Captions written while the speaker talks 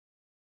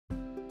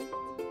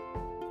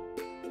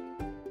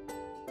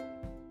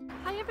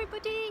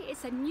everybody,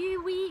 it's a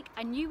new week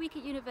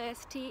at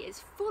university.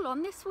 It's full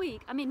on this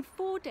week. I'm in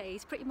 4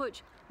 days, pretty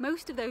much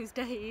most of those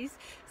days.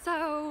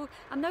 So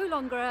I'm no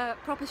longer a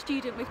proper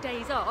student with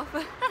days off.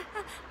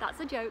 That's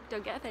a joke,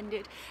 don't get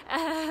offended.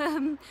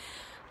 I've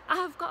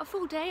got a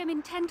full day, I'm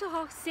in 10 to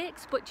half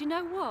 6, but do you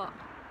know what?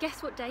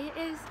 Guess what day it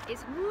is?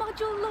 It's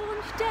module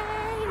launch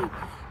day!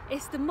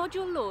 It's the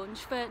module launch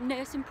for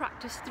Nursing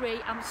Practice 3.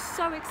 I'm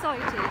so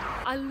excited.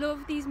 I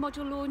love these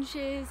module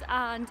launches,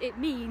 and it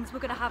means we're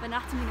going to have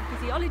anatomy and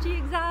physiology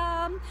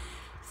exam.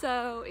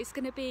 So it's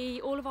going to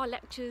be all of our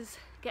lectures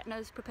getting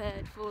us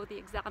prepared for the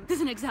exam. There's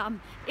an exam,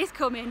 it's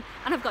coming,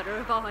 and I've got to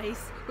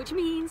revise, which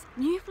means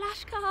new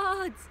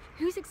flashcards.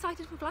 Who's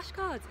excited for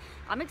flashcards?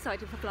 I'm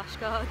excited for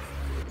flashcards.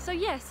 So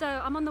yeah, so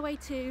I'm on the way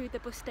to the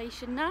bus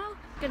station now.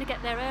 Going to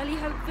get there early,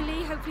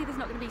 hopefully. Hopefully there's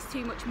not going to be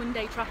too much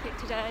Monday traffic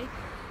today.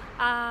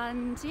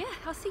 And yeah,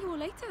 I'll see you all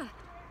later.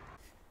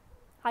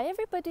 Hi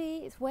everybody,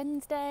 it's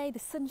Wednesday, the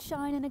sun's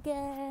shining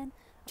again.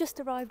 Just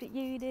arrived at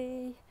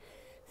uni.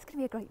 It's going to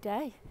be a great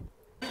day.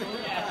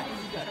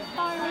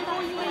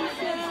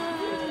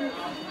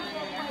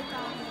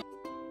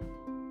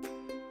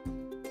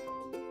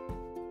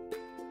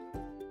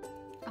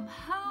 I'm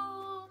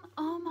home.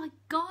 Oh my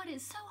god,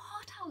 it's so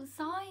hot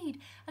outside.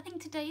 I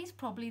think today is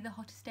probably the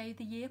hottest day of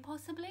the year,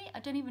 possibly. I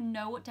don't even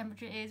know what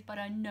temperature it is, but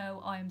I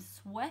know I'm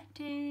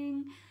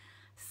sweating.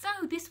 So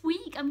this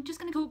week, I'm just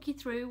going to talk you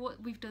through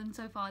what we've done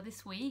so far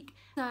this week.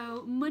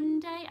 So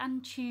Monday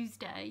and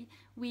Tuesday,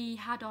 we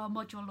had our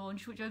module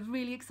launch, which I was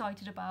really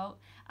excited about.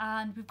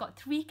 And we've got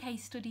 3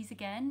 case studies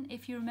again.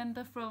 If you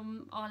remember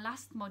from our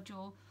last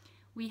module,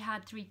 we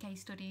had 3 case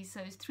studies.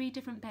 So it's 3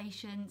 different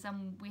patients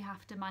and we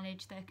have to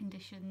manage their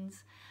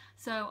conditions.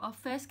 So our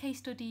first case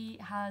study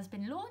has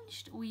been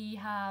launched. We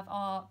have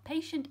our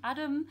patient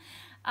Adam,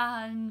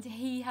 and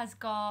he has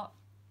got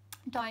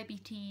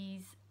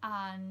diabetes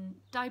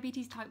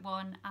type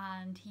 1,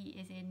 and he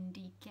is in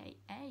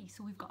DKA,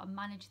 so we've got to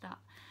manage that.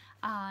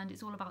 And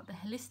it's all about the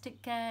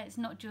holistic care. It's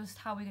not just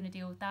how we're going to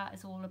deal with that,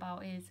 it's all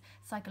about his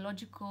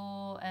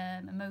psychological,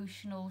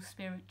 emotional,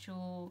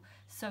 spiritual,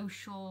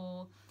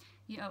 social,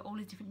 you know, all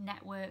his different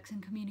networks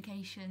and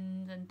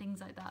communications and things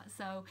like that.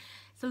 So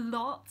it's a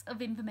lot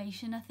of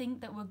information, I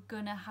think, that we're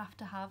gonna have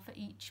to have for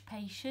each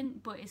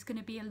patient, but it's going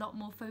to be a lot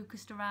more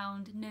focused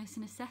around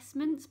nursing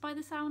assessments by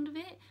the sound of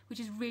it, which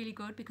is really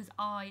good because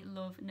I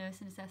love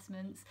nursing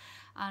assessments,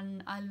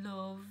 and I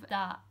love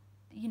that,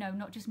 you know,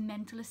 not just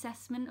mental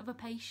assessment of a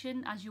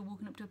patient. As you're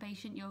walking up to a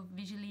patient, you're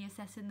visually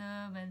assessing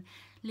them and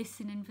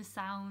listening for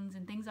sounds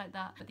and things like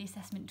that, but the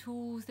assessment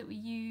tools that we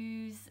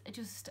use are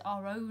just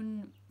our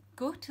own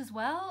gut as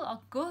well,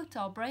 our gut,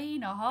 our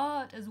brain, our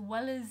heart, as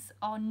well as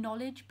our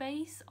knowledge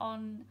base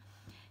on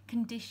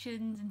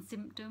conditions and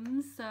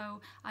symptoms. So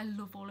I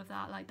love all of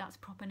that. Like, that's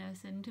proper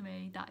nursing to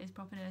me. That is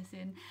proper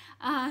nursing.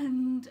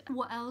 And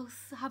what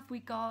else have we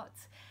got?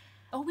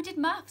 Oh, we did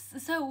maths.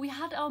 So we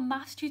had our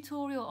maths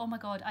tutorial. Oh my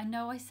god, I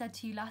know I said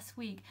to you last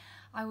week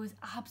I was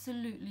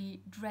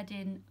absolutely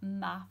dreading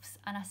maths,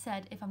 and I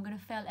said if I'm going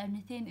to fail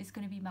anything, it's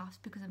going to be maths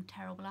because I'm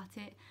terrible at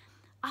it.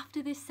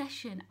 After this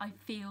session, I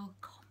feel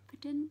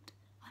confident.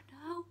 I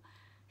know,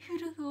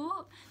 who'd have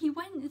thought? He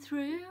went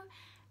through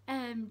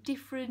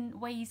different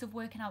ways of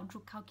working out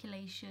drug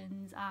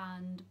calculations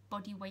and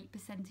body weight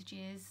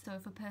percentages. So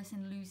if a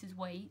person loses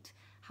weight,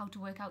 how to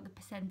work out the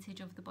percentage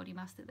of the body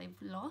mass that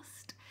they've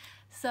lost.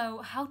 So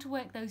how to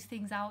work those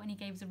things out, and he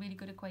gave us a really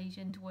good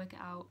equation to work it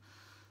out.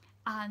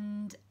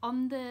 And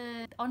on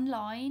the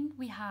online,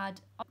 we had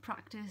a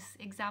practice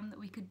exam that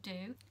we could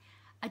do.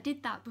 I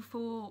did that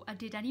before I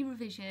did any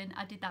revision.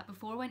 I did that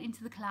before I went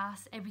into the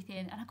class,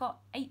 everything, and I got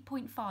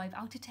 8.5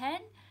 out of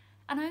 10,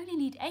 and I only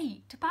need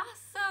 8 to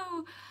pass.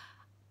 So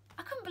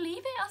I couldn't believe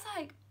it. I was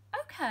like,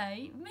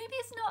 okay, maybe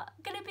it's not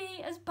gonna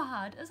be as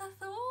bad as I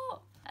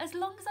thought. As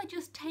long as I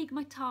just take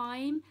my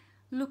time,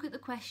 look at the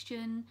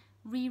question,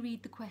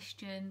 reread the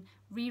question,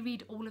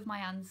 reread all of my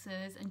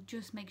answers, and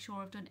just make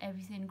sure I've done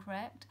everything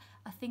correct,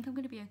 I think I'm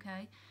gonna be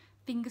okay.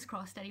 Fingers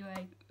crossed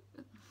anyway.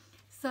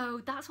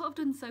 So that's what I've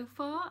done so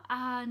far,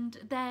 and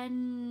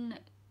then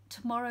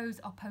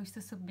tomorrow's our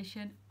poster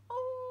submission.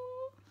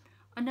 Oh,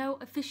 I know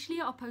officially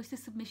our poster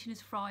submission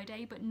is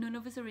Friday, but none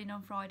of us are in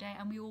on Friday,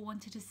 and we all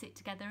wanted to sit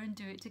together and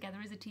do it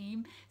together as a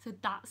team. So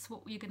that's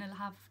what we're going to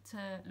have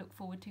to look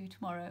forward to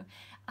tomorrow.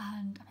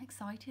 And I'm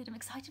excited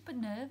but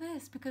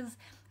nervous, because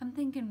I'm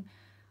thinking,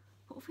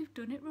 what if we've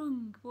done it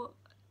wrong? What?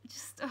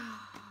 Just,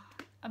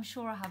 I'm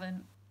sure I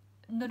haven't.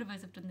 None of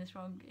us have done this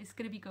wrong. It's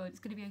going to be good, it's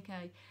going to be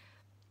okay.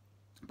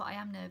 But I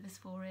am nervous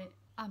for it.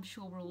 I'm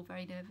sure we're all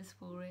very nervous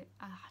for it.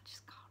 I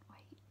just can't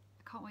wait.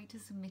 I can't wait to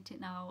submit it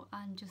now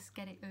and just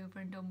get it over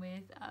and done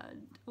with.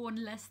 And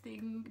one less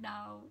thing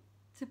now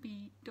to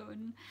be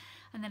done.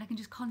 And then I can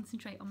just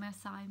concentrate on my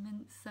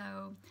assignments.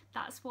 So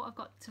that's what I've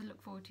got to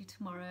look forward to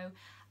tomorrow.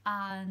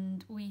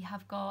 And we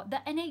have got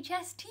the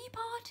NHS tea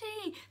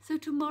party. So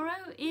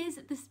tomorrow is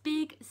this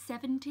big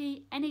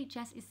 70.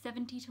 NHS is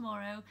 70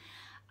 tomorrow.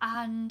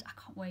 And I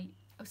can't wait.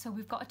 so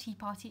we've got a tea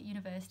party at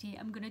university.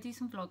 I'm going to do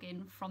some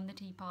vlogging from the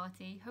tea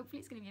party. Hopefully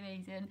it's going to be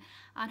amazing,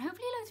 and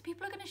hopefully loads of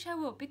people are going to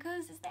show up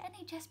because it's the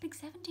NHS Big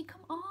 70.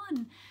 Come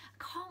on, I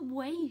can't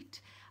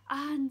wait.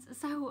 And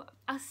so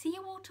I'll see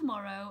you all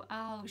tomorrow.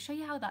 I'll show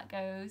you how that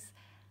goes.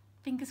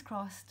 Fingers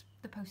crossed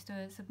the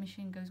poster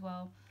submission goes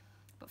well.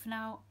 But for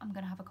now, I'm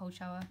going to have a cold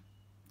shower.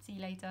 See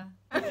you later.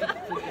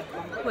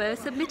 We're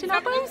submitting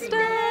our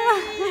poster!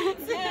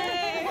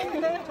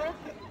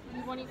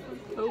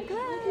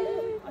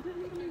 Okay.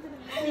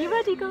 Are you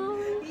ready,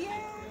 guys?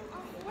 Yeah.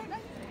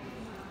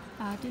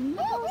 Adding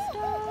the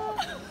poster.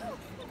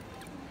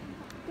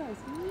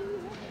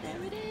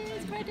 There it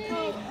is, ready.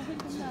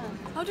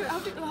 Hold it.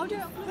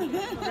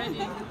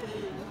 Ready.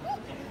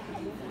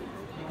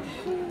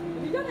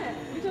 You done it.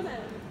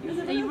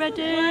 Are you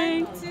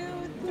ready? 1,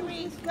 2,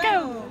 3,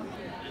 Go.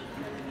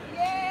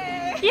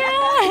 Yay! Yeah!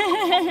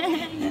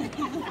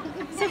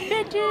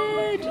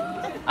 Submitted!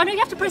 Oh no, you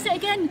have to press it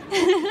again!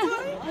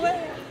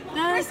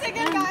 Press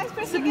again, guys,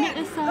 press Submit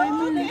again.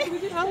 assignment!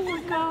 Okay. Oh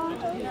my god!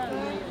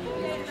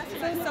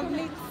 So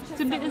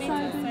submit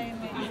assignment!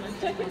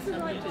 Check it's the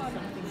right one.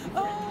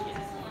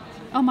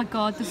 Oh my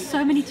god, there's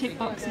so many tick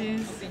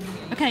boxes.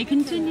 Okay,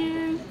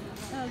 continue.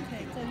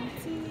 Okay,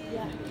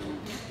 continue.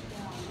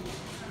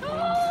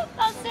 Oh,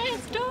 that's it,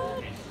 it's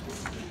done!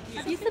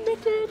 Have you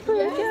submitted?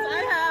 Yes,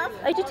 I have.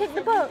 Oh, did you tick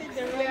the box?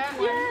 Yeah.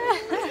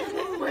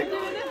 We're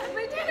doing it.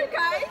 We did it,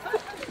 guys.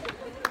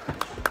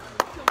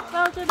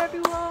 Well done,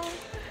 everyone!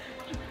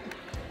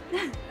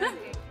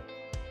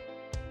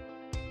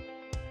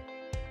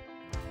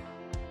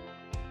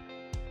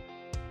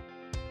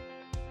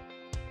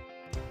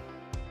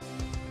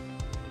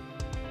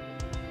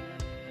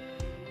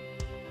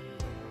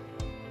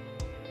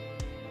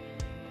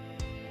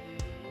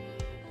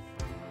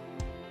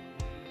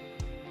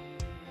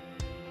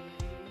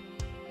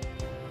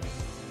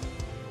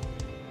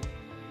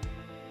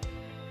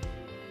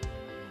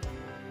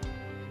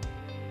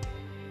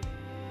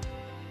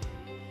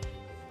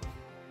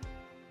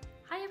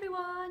 Hi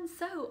everyone,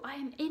 so I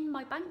am in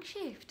my bank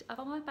shift. I'm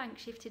on my bank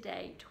shift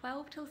today,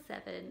 12 till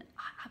 7.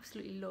 I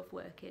absolutely love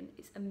working,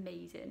 it's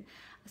amazing.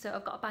 So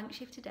I've got a bank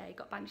shift today,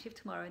 got a bank shift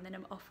tomorrow, and then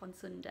I'm off on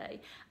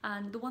Sunday.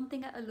 And the one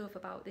thing that I love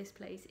about this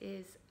place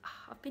is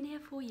I've been here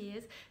 4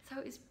 years, so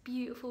it's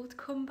beautiful to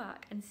come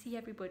back and see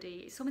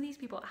everybody. Some of these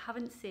people I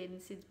haven't seen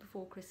since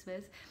before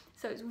Christmas,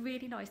 so it's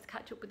really nice to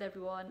catch up with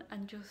everyone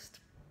and just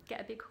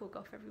get a big hug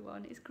off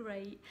everyone. It's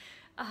great,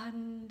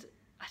 and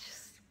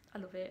I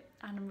love it,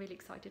 and I'm really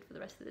excited for the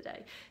rest of the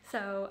day.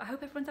 So I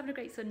hope everyone's having a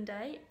great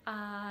Sunday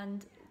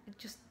and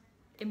just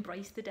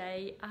embrace the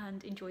day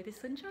and enjoy this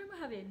sunshine we're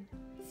having.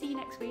 See you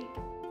next week.